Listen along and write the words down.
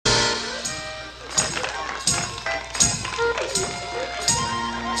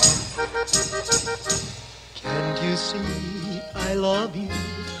see, I love you.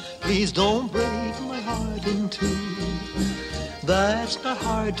 Please don't break my heart in two. That's not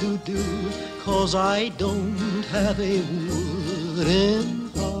hard to do, 'cause I don't have a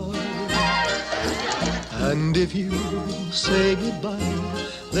wooden heart. And if you say goodbye,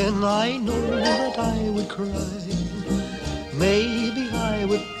 then I know that I would cry. Maybe I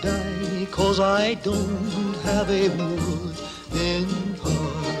would die, 'cause I don't have a wooden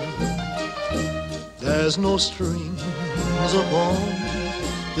heart. There's no strings upon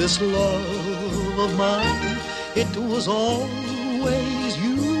this love of mine. It was always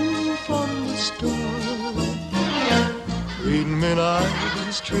you from the start. Treat me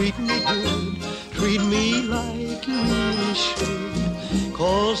nice, treat me good, treat me like you really should,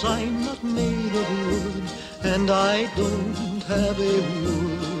 'cause I'm not made of wood, and I don't have a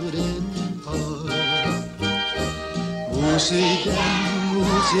wooden heart. Musiken,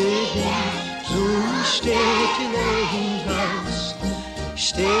 so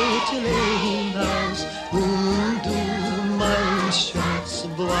steht im Haus, und du, mein Schatz,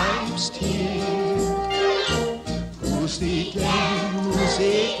 bleibst hier. Musiken,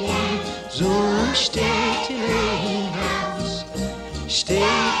 so steht im Haus,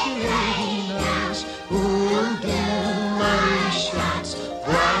 und du, mein Schatz,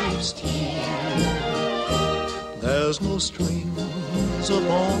 bleibst hier. There's no strings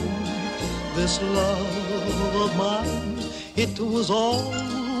upon this love of mine. It was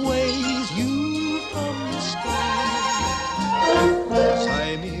always you from the start.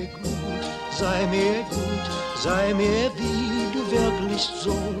 Sei mir, wie du wirklich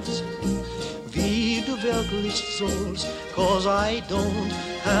sollst, 'cause I don't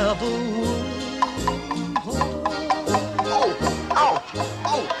have a word.